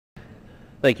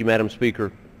Thank you, Madam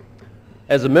Speaker.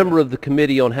 As a member of the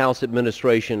Committee on House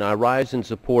Administration, I rise in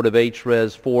support of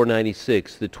H.Res.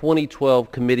 496, the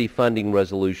 2012 committee funding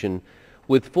resolution,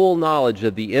 with full knowledge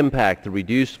of the impact the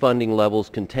reduced funding levels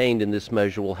contained in this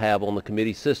measure will have on the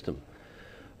committee system.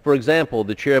 For example,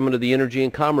 the chairman of the Energy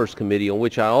and Commerce Committee, on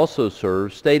which I also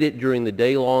serve, stated during the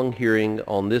day-long hearing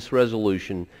on this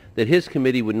resolution that his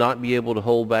committee would not be able to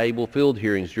hold valuable field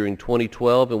hearings during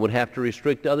 2012 and would have to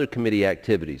restrict other committee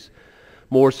activities.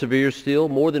 More severe still,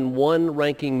 more than one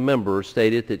ranking member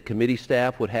stated that committee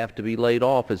staff would have to be laid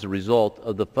off as a result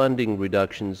of the funding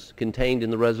reductions contained in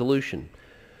the resolution.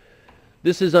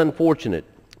 This is unfortunate,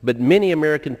 but many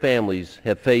American families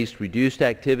have faced reduced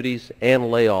activities and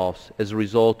layoffs as a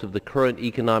result of the current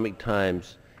economic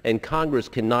times, and Congress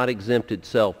cannot exempt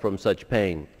itself from such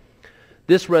pain.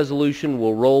 This resolution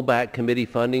will roll back committee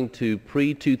funding to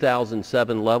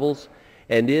pre-2007 levels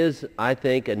and is, I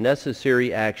think, a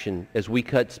necessary action as we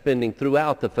cut spending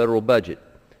throughout the federal budget.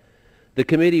 The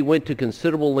committee went to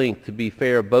considerable length to be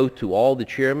fair both to all the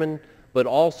chairmen but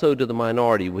also to the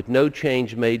minority, with no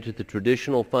change made to the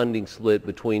traditional funding split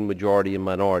between majority and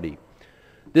minority.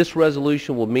 This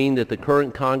resolution will mean that the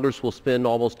current Congress will spend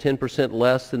almost 10%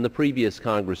 less than the previous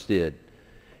Congress did.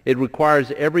 It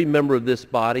requires every member of this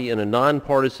body in a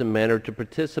nonpartisan manner to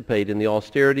participate in the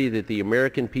austerity that the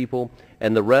American people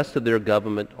and the rest of their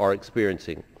government are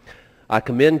experiencing. I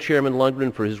commend Chairman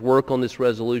Lundgren for his work on this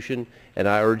resolution, and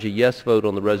I urge a yes vote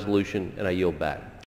on the resolution, and I yield back.